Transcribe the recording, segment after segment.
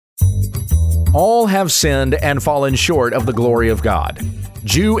All have sinned and fallen short of the glory of God.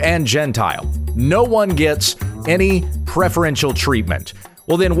 Jew and Gentile. No one gets any preferential treatment.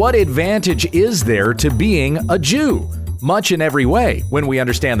 Well, then what advantage is there to being a Jew? Much in every way when we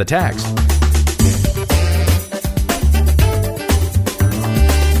understand the text.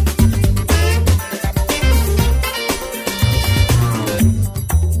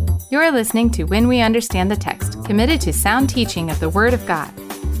 You're listening to When We Understand the Text, committed to sound teaching of the Word of God.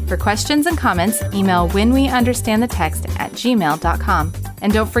 For questions and comments, email whenweunderstandthetext@gmail.com.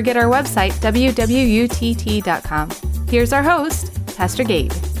 And don't forget our website, www.utt.com. Here's our host, Pastor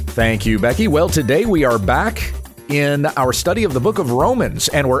Gabe. Thank you, Becky. Well, today we are back in our study of the book of Romans,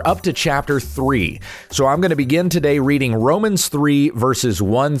 and we're up to chapter 3. So I'm going to begin today reading Romans 3, verses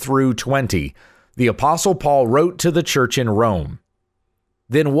 1 through 20. The Apostle Paul wrote to the church in Rome.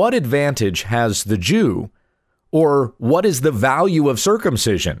 Then what advantage has the Jew? Or what is the value of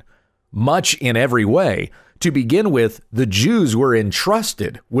circumcision? Much in every way. To begin with, the Jews were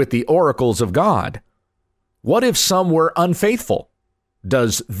entrusted with the oracles of God. What if some were unfaithful?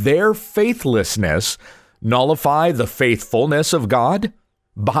 Does their faithlessness nullify the faithfulness of God?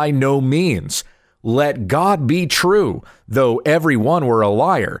 By no means. Let God be true, though every one were a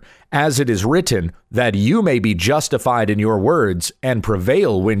liar, as it is written, that you may be justified in your words and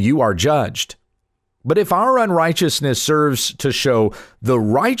prevail when you are judged. But if our unrighteousness serves to show the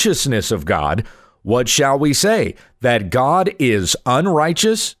righteousness of God, what shall we say? That God is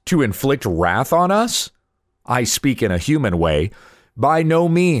unrighteous to inflict wrath on us? I speak in a human way. By no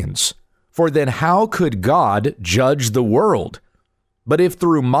means. For then how could God judge the world? But if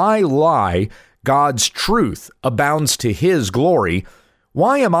through my lie God's truth abounds to his glory,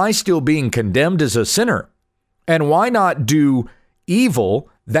 why am I still being condemned as a sinner? And why not do evil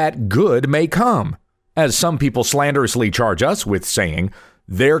that good may come? As some people slanderously charge us with, saying,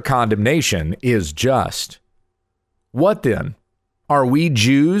 their condemnation is just. What then? Are we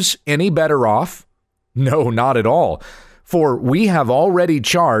Jews any better off? No, not at all. For we have already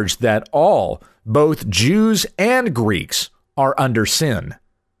charged that all, both Jews and Greeks, are under sin.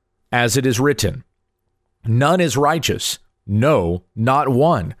 As it is written, none is righteous, no, not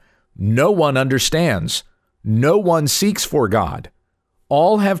one. No one understands. No one seeks for God.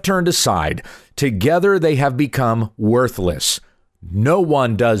 All have turned aside. Together they have become worthless. No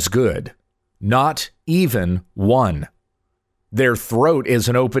one does good, not even one. Their throat is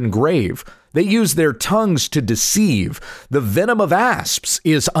an open grave. They use their tongues to deceive. The venom of asps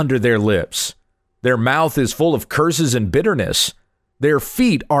is under their lips. Their mouth is full of curses and bitterness. Their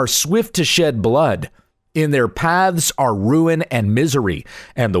feet are swift to shed blood. In their paths are ruin and misery,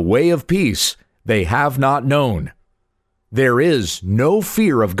 and the way of peace they have not known. There is no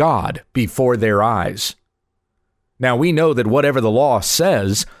fear of God before their eyes. Now we know that whatever the law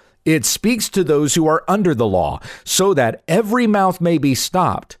says, it speaks to those who are under the law, so that every mouth may be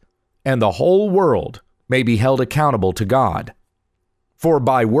stopped, and the whole world may be held accountable to God. For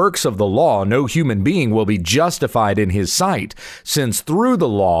by works of the law, no human being will be justified in his sight, since through the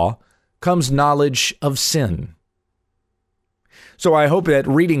law comes knowledge of sin. So I hope that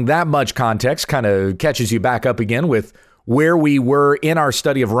reading that much context kind of catches you back up again with where we were in our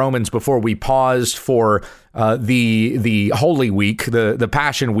study of Romans before we paused for the Holy Week, the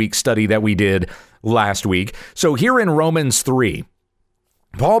Passion Week study that we did last week. So here in Romans 3,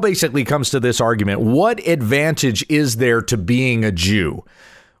 Paul basically comes to this argument. What advantage is there to being a Jew?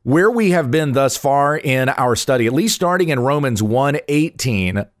 Where we have been thus far in our study, at least starting in Romans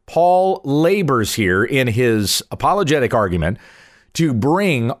 1:18, Paul labors here in his apologetic argument to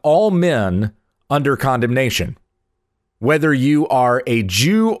bring all men under condemnation. Whether you are a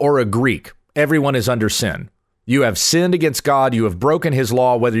Jew or a Greek, everyone is under sin. You have sinned against God. You have broken his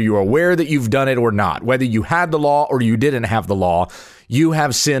law, whether you're aware that you've done it or not. Whether you had the law or you didn't have the law, you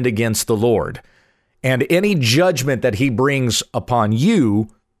have sinned against the Lord. And any judgment that he brings upon you,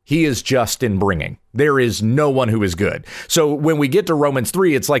 he is just in bringing. There is no one who is good. So when we get to Romans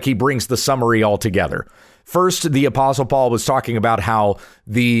 3, it's like he brings the summary all together. First, the Apostle Paul was talking about how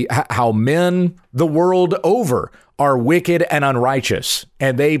men the world over are wicked and unrighteous,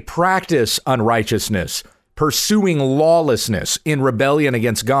 and they practice unrighteousness, pursuing lawlessness in rebellion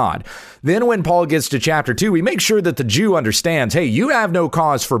against God. Then when Paul gets to chapter 2, he makes sure that the Jew understands, hey, you have no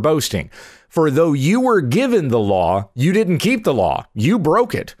cause for boasting. For though you were given the law, you didn't keep the law. You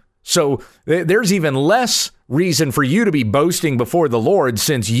broke it. So there's even less reason for you to be boasting before the Lord,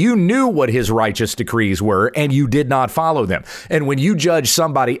 since you knew what his righteous decrees were and you did not follow them. And when you judge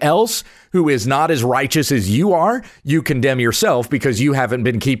somebody else who is not as righteous as you are, you condemn yourself because you haven't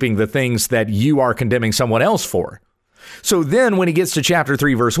been keeping the things that you are condemning someone else for. So then when he gets to chapter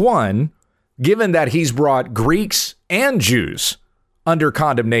 3, verse 1, given that he's brought Greeks and Jews under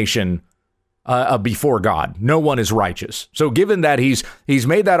condemnation before God. No one is righteous. So given that he's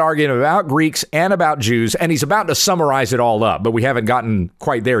made that argument about Greeks and about Jews, and he's about to summarize it all up, but we haven't gotten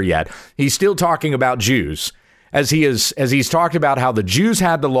quite there yet. He's still talking about Jews as he's talked about how the Jews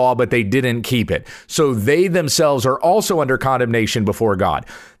had the law, but they didn't keep it. So they themselves are also under condemnation before God.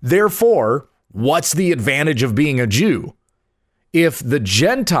 Therefore, what's the advantage of being a Jew? If the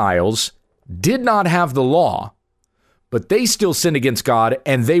Gentiles did not have the law, but they still sin against God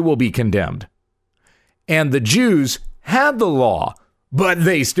and they will be condemned. And the Jews had the law, but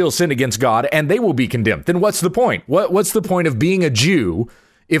they still sin against God and they will be condemned. Then what's the point? What's the point of being a Jew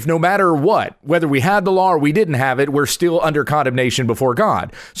if no matter what, whether we had the law or we didn't have it, we're still under condemnation before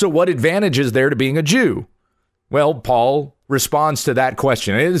God? So what advantage is there to being a Jew? Well, Paul responds to that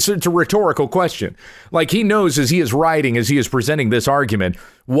question. It's a rhetorical question. Like he knows as he is writing, as he is presenting this argument,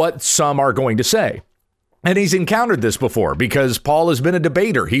 what some are going to say. And he's encountered this before because Paul has been a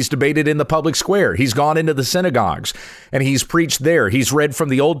debater. He's debated in the public square. He's gone into the synagogues and he's preached there. He's read from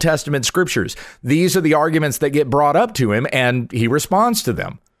the Old Testament scriptures. These are the arguments that get brought up to him and he responds to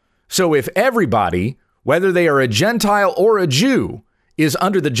them. So if everybody, whether they are a Gentile or a Jew, is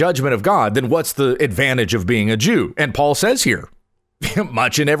under the judgment of God, then what's the advantage of being a Jew? And Paul says here,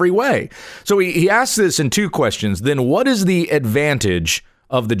 much in every way. So he asks this in two questions. Then what is the advantage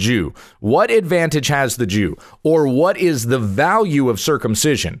of the Jew? What advantage has the Jew? Or what is the value of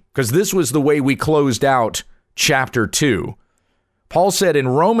circumcision? Because this was the way we closed out chapter 2. Paul said in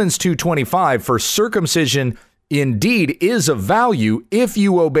Romans 2:25, for circumcision indeed is of value if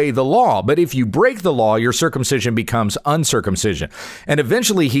you obey the law, but if you break the law, your circumcision becomes uncircumcision. And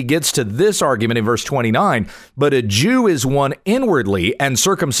eventually he gets to this argument in verse 29, but a Jew is one inwardly, and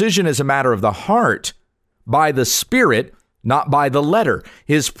circumcision is a matter of the heart, by the Spirit, not by the letter.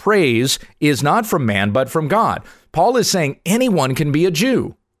 His praise is not from man, but from God. Paul is saying anyone can be a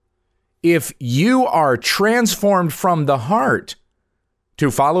Jew. If you are transformed from the heart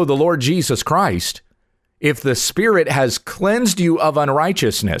to follow the Lord Jesus Christ, if the Spirit has cleansed you of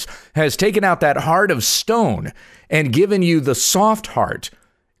unrighteousness, has taken out that heart of stone and given you the soft heart,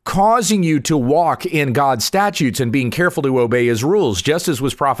 causing you to walk in God's statutes and being careful to obey his rules, just as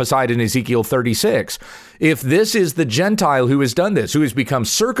was prophesied in Ezekiel 36. If this is the Gentile who has done this, who has become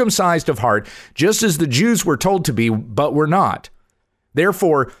circumcised of heart, just as the Jews were told to be, but were not.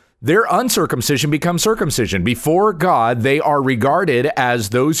 Therefore, their uncircumcision becomes circumcision. Before God, they are regarded as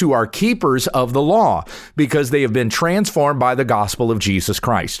those who are keepers of the law because they have been transformed by the gospel of Jesus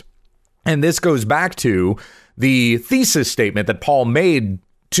Christ. And this goes back to the thesis statement that Paul made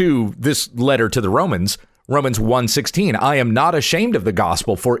to this letter to the Romans, Romans 1:16. I am not ashamed of the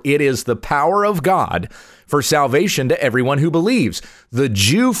gospel, for it is the power of God for salvation to everyone who believes, the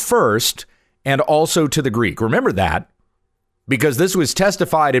Jew first and also to the Greek. Remember that, because this was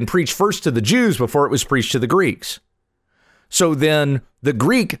testified and preached first to the Jews before it was preached to the Greeks. So then the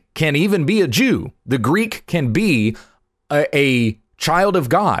Greek can even be a Jew. The Greek can be a child of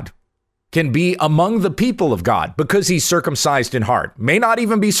God, can be among the people of God because he's circumcised in heart. May not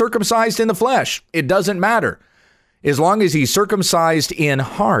even be circumcised in the flesh. It doesn't matter. As long as he's circumcised in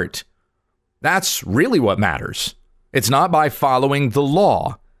heart, that's really what matters. It's not by following the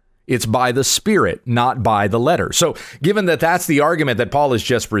law. It's by the Spirit, not by the letter. So given that that's the argument that Paul has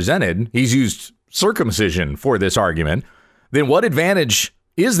just presented, he's used circumcision for this argument, then what advantage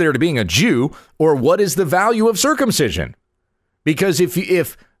is there to being a Jew, or what is the value of circumcision? Because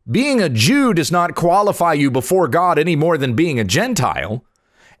if being a Jew does not qualify you before God any more than being a Gentile,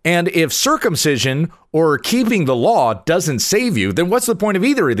 and if circumcision or keeping the law doesn't save you, then what's the point of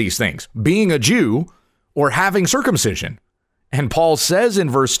either of these things, being a Jew or having circumcision? And Paul says in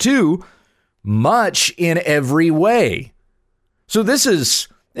verse 2, much in every way. So this is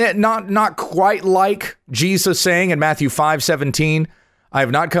not quite like Jesus saying in Matthew 5:17, I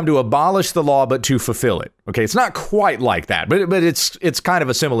have not come to abolish the law, but to fulfill it. Okay, it's not quite like that, but it's kind of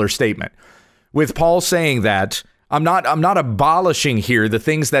a similar statement. With Paul saying that, I'm not abolishing here the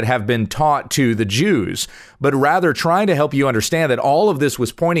things that have been taught to the Jews, but rather trying to help you understand that all of this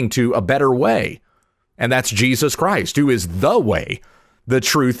was pointing to a better way. And that's Jesus Christ, who is the way, the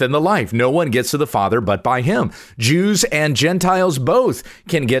truth, and the life. No one gets to the Father but by him. Jews and Gentiles both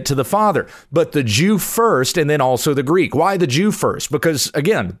can get to the Father, but the Jew first and then also the Greek. Why the Jew first? Because,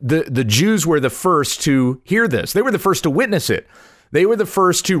 again, the Jews were the first to hear this. They were the first to witness it. They were the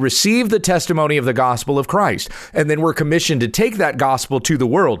first to receive the testimony of the gospel of Christ, and then were commissioned to take that gospel to the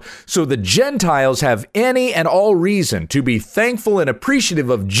world. So the Gentiles have any and all reason to be thankful and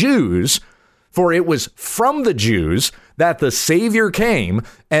appreciative of Jews For it was from the Jews that the Savior came,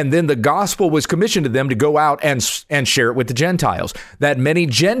 and then the gospel was commissioned to them to go out and share it with the Gentiles, that many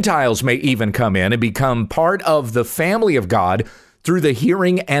Gentiles may even come in and become part of the family of God through the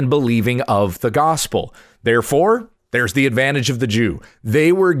hearing and believing of the gospel. Therefore, there's the advantage of the Jew.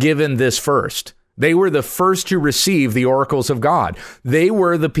 They were given this first. They were the first to receive the oracles of God. They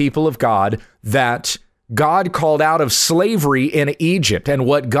were the people of God that God called out of slavery in Egypt. And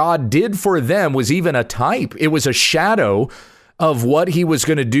what God did for them was even a type. It was a shadow of what he was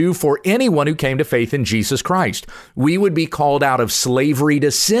going to do for anyone who came to faith in Jesus Christ. We would be called out of slavery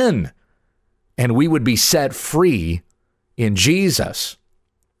to sin, and we would be set free in Jesus,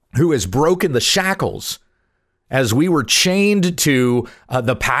 who has broken the shackles. As we were chained to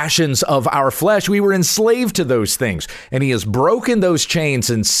the passions of our flesh, we were enslaved to those things. And he has broken those chains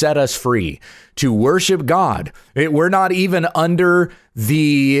and set us free to worship God. We're not even under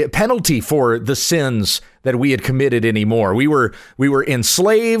the penalty for the sins that we had committed anymore. We were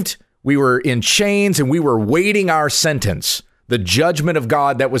enslaved, we were in chains, and we were waiting our sentence, the judgment of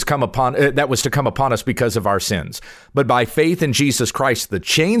God that was to come upon us because of our sins. But by faith in Jesus Christ, the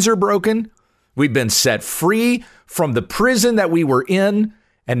chains are broken. We've been set free from the prison that we were in,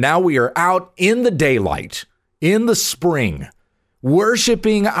 and now we are out in the daylight, in the spring,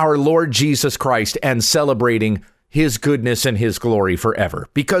 worshiping our Lord Jesus Christ and celebrating his goodness and his glory forever,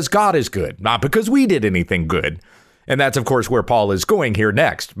 because God is good, not because we did anything good. And that's, of course, where Paul is going here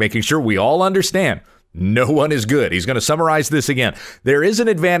next, making sure we all understand no one is good. He's going to summarize this again. There is an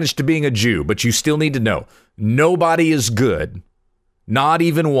advantage to being a Jew, but you still need to know nobody is good. Not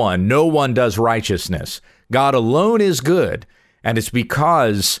even one. No one does righteousness. God alone is good, and it's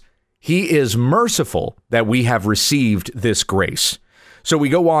because he is merciful that we have received this grace. So we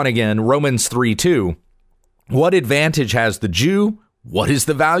go on again, Romans 3:2. What advantage has the Jew? What is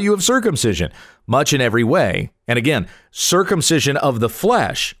the value of circumcision? Much in every way. And again, circumcision of the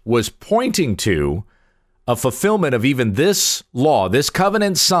flesh was pointing to a fulfillment of even this law, this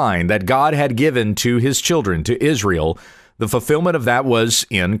covenant sign that God had given to his children, to Israel. The fulfillment of that was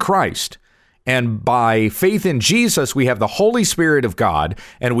in Christ. And by faith in Jesus, we have the Holy Spirit of God,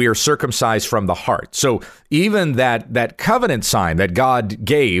 and we are circumcised from the heart. So even that covenant sign that God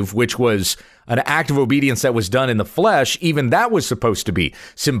gave, which was an act of obedience that was done in the flesh, even that was supposed to be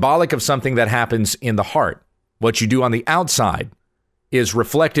symbolic of something that happens in the heart. What you do on the outside is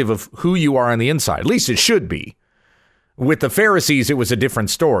reflective of who you are on the inside. At least it should be. With the Pharisees, it was a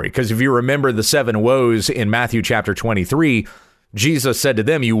different story, because if you remember the 7 woes in Matthew chapter 23, Jesus said to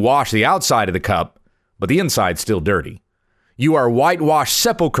them, you wash the outside of the cup, but the inside's still dirty. You are whitewashed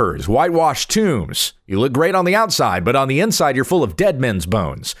sepulchres, whitewashed tombs. You look great on the outside, but on the inside, you're full of dead men's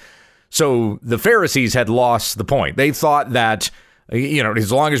bones. So the Pharisees had lost the point. They thought that,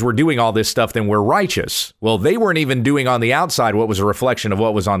 as long as we're doing all this stuff, then we're righteous. Well, they weren't even doing on the outside what was a reflection of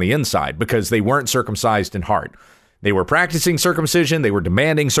what was on the inside, because they weren't circumcised in heart. They were practicing circumcision, they were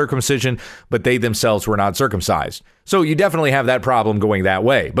demanding circumcision, but they themselves were not circumcised. So you definitely have that problem going that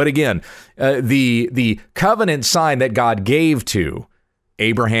way. But again, the covenant sign that God gave to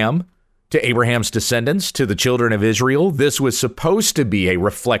Abraham, to Abraham's descendants, to the children of Israel, this was supposed to be a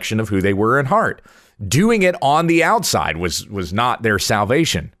reflection of who they were in heart. Doing it on the outside was not their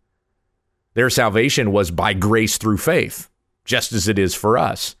salvation. Their salvation was by grace through faith, just as it is for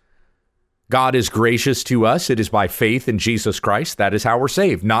us. God is gracious to us. It is by faith in Jesus Christ. That is how we're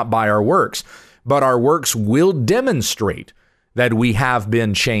saved, not by our works. But our works will demonstrate that we have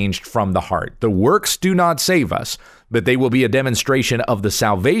been changed from the heart. The works do not save us, but they will be a demonstration of the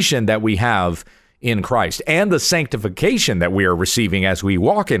salvation that we have in Christ and the sanctification that we are receiving as we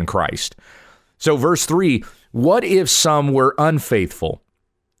walk in Christ. So verse 3, what if some were unfaithful?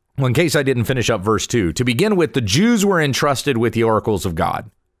 Well, in case I didn't finish up verse 2, to begin with, the Jews were entrusted with the oracles of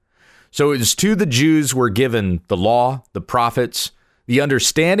God. So it is to the Jews were given the law, the prophets, the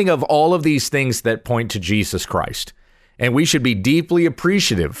understanding of all of these things that point to Jesus Christ. And we should be deeply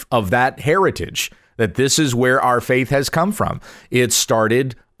appreciative of that heritage, that this is where our faith has come from. It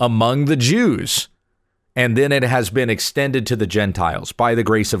started among the Jews, and then it has been extended to the Gentiles by the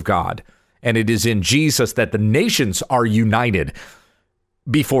grace of God. And it is in Jesus that the nations are united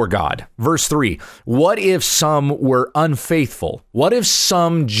before God. Verse 3, what if some were unfaithful? What if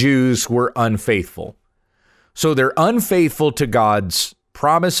some Jews were unfaithful? So they're unfaithful to God's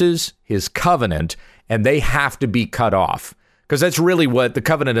promises, his covenant, and they have to be cut off. Because that's really what the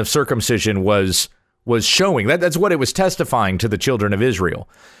covenant of circumcision was showing. That's what it was testifying to the children of Israel.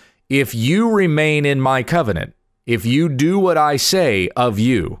 If you remain in my covenant, if you do what I say of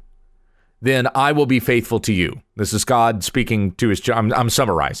you, then I will be faithful to you. This is God speaking to his, I'm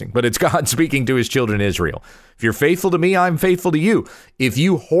summarizing, but it's God speaking to his children Israel. If you're faithful to me, I'm faithful to you. If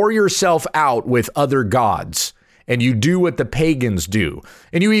you whore yourself out with other gods and you do what the pagans do,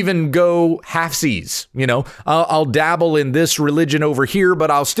 and you even go halfsies, I'll dabble in this religion over here, but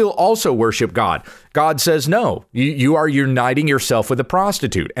I'll still also worship God. God says, no, you are uniting yourself with a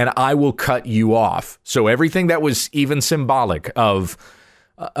prostitute and I will cut you off. So everything that was even symbolic of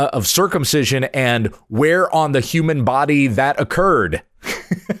circumcision and where on the human body that occurred.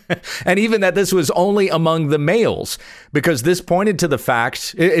 And even that this was only among the males, because this pointed to the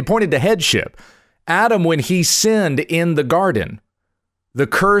fact, it pointed to headship. Adam, when he sinned in the garden, the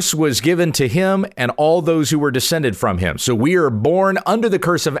curse was given to him and all those who were descended from him. So we are born under the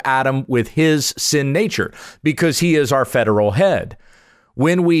curse of Adam with his sin nature, because he is our federal head.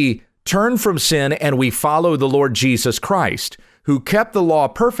 When we turn from sin and we follow the Lord Jesus Christ, who kept the law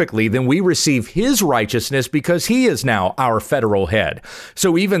perfectly, then we receive his righteousness because he is now our federal head.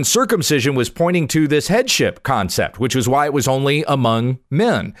 So even circumcision was pointing to this headship concept, which is why it was only among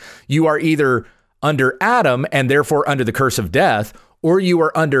men. You are either under Adam and therefore under the curse of death, or you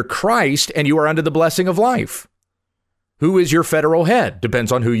are under Christ and you are under the blessing of life. Who is your federal head?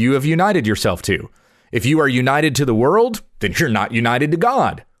 Depends on who you have united yourself to. If you are united to the world, then you're not united to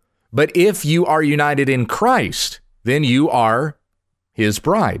God. But if you are united in Christ, then you are his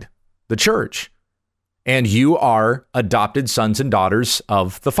bride, the church, and you are adopted sons and daughters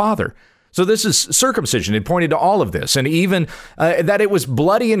of the Father. So this is circumcision. It pointed to all of this, and even that it was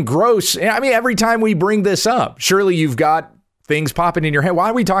bloody and gross. I mean, every time we bring this up, surely you've got things popping in your head. Why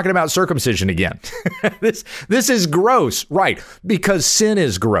are we talking about circumcision again? This is gross, right? Because sin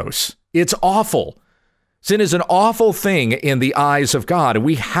is gross. It's awful. Sin is an awful thing in the eyes of God, and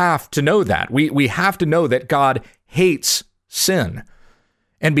we have to know that. We have to know that God hates sin.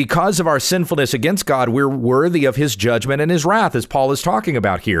 And because of our sinfulness against God, we're worthy of his judgment and his wrath, as Paul is talking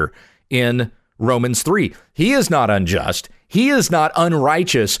about here in Romans 3. He is not unjust. He is not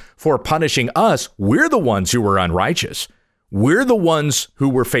unrighteous for punishing us. We're the ones who were unrighteous. We're the ones who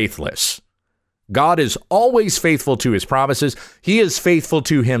were faithless. God is always faithful to his promises. He is faithful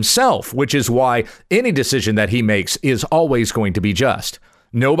to himself, which is why any decision that he makes is always going to be just.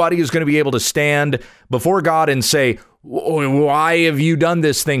 Nobody is going to be able to stand before God and say, why have you done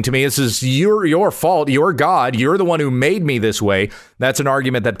this thing to me? This is your fault. You're God. You're the one who made me this way. That's an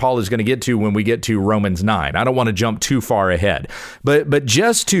argument that Paul is going to get to when we get to Romans 9. I don't want to jump too far ahead, but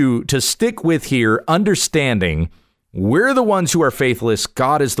just to stick with here, understanding we're the ones who are faithless.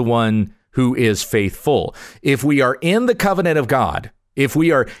 God is the one who is faithful. If we are in the covenant of God, if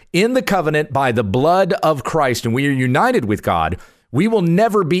we are in the covenant by the blood of Christ and we are united with God, we will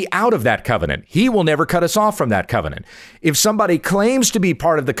never be out of that covenant. He will never cut us off from that covenant. If somebody claims to be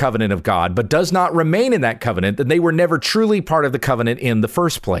part of the covenant of God, but does not remain in that covenant, then they were never truly part of the covenant in the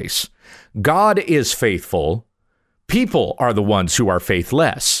first place. God is faithful. People are the ones who are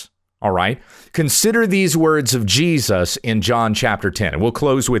faithless. All right. Consider these words of Jesus in John chapter 10. And we'll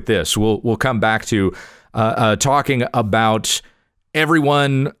close with this. We'll come back to talking about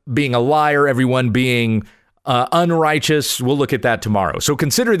everyone being a liar, everyone being unrighteous. We'll look at that tomorrow. So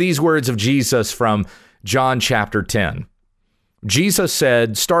consider these words of Jesus from John chapter 10. Jesus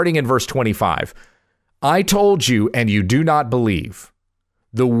said, starting in verse 25, I told you, and you do not believe.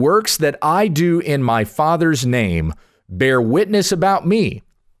 The works that I do in my Father's name bear witness about me.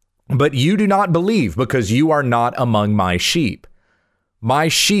 But you do not believe because you are not among my sheep. My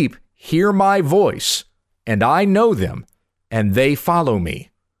sheep hear my voice, and I know them, and they follow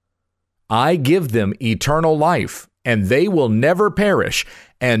me. I give them eternal life, and they will never perish,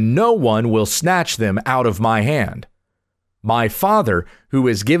 and no one will snatch them out of my hand. My Father, who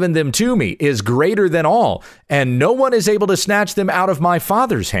has given them to me, is greater than all, and no one is able to snatch them out of my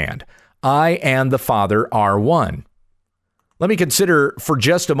Father's hand. I and the Father are one. Let me consider for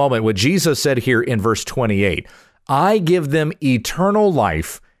just a moment what Jesus said here in verse 28. I give them eternal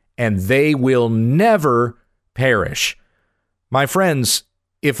life, and they will never perish. My friends,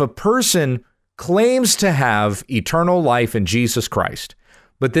 if a person claims to have eternal life in Jesus Christ,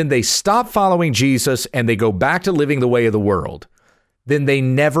 but then they stop following Jesus and they go back to living the way of the world, then they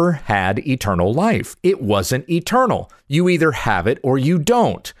never had eternal life. It wasn't eternal. You either have it or you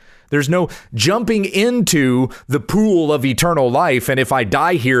don't. There's no jumping into the pool of eternal life, and if I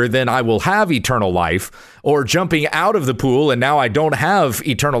die here, then I will have eternal life, or jumping out of the pool and now I don't have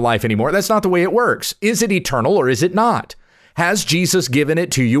eternal life anymore. That's not the way it works. Is it eternal or is it not? Has Jesus given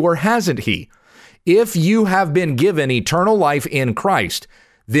it to you or hasn't he? If you have been given eternal life in Christ,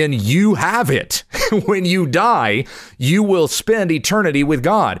 then you have it. When you die, you will spend eternity with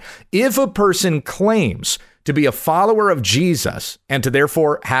God. If a person claims to be a follower of Jesus and to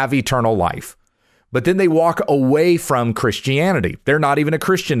therefore have eternal life, but then they walk away from Christianity, they're not even a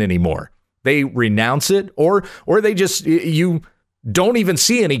Christian anymore. They renounce it, or they just, you don't even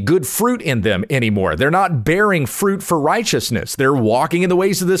see any good fruit in them anymore. They're not bearing fruit for righteousness. They're walking in the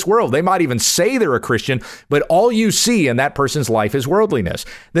ways of this world. They might even say they're a Christian, but all you see in that person's life is worldliness.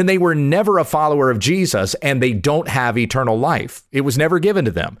 Then they were never a follower of Jesus, and they don't have eternal life. It was never given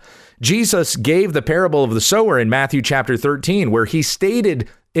to them. Jesus gave the parable of the sower in Matthew chapter 13, where he stated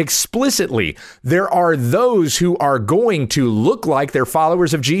explicitly, there are those who are going to look like they're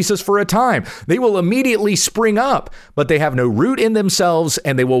followers of Jesus for a time. They will immediately spring up, but they have no root in themselves,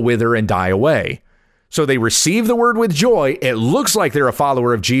 and they will wither and die away. So they receive the word with joy. It looks like they're a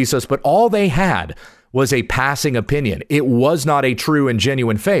follower of Jesus, but all they had was a passing opinion. It was not a true and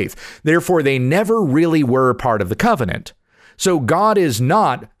genuine faith. Therefore, they never really were part of the covenant. So God is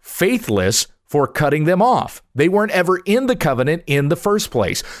not faithless for cutting them off. They weren't ever in the covenant in the first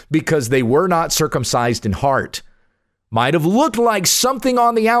place because they were not circumcised in heart. Might have looked like something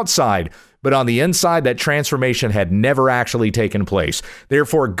on the outside, but on the inside, that transformation had never actually taken place.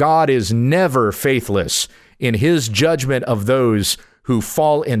 Therefore, God is never faithless in his judgment of those who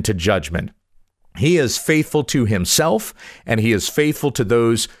fall into judgment. He is faithful to himself, and he is faithful to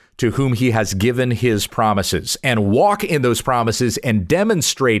those to whom he has given his promises, and walk in those promises and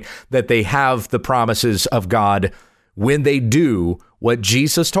demonstrate that they have the promises of God when they do what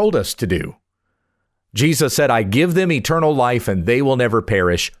Jesus told us to do. Jesus said, I give them eternal life and they will never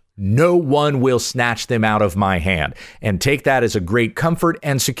perish. No one will snatch them out of my hand. And take that as a great comfort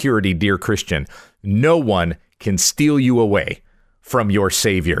and security, dear Christian. No one can steal you away from your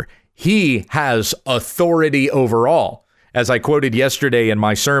Savior. He has authority over all. As I quoted yesterday in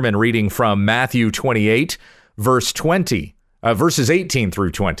my sermon reading from Matthew 28, verses 18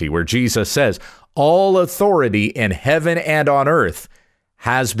 through 20, where Jesus says, all authority in heaven and on earth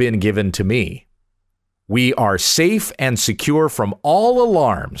has been given to me. We are safe and secure from all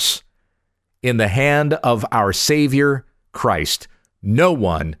alarms in the hand of our Savior, Christ. No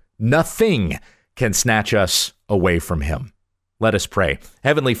one, nothing can snatch us away from him. Let us pray.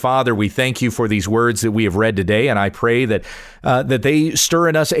 Heavenly Father, we thank you for these words that we have read today, and I pray that they stir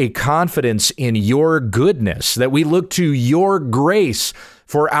in us a confidence in your goodness, that we look to your grace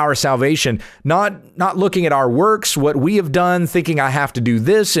for our salvation, not looking at our works, what we have done, thinking I have to do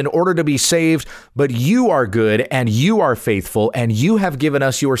this in order to be saved, but you are good and you are faithful, and you have given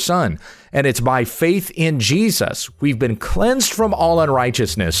us your Son, and it's by faith in Jesus we've been cleansed from all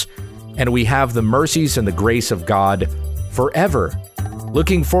unrighteousness, and we have the mercies and the grace of God forever.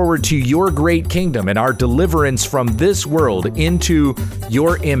 Looking forward to your great kingdom and our deliverance from this world into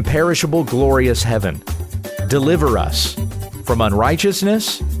your imperishable, glorious heaven. Deliver us from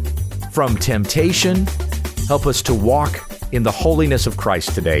unrighteousness, from temptation. Help us to walk in the holiness of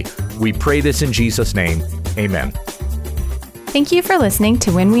Christ today. We pray this in Jesus' name. Amen. Thank you for listening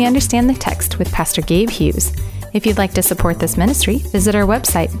to When We Understand the Text with Pastor Gabe Hughes. If you'd like to support this ministry, visit our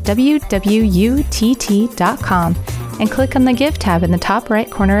website, www.utt.com, and click on the Give tab in the top right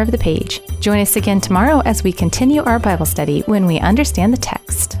corner of the page. Join us again tomorrow as we continue our Bible study when we understand the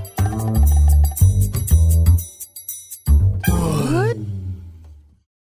text.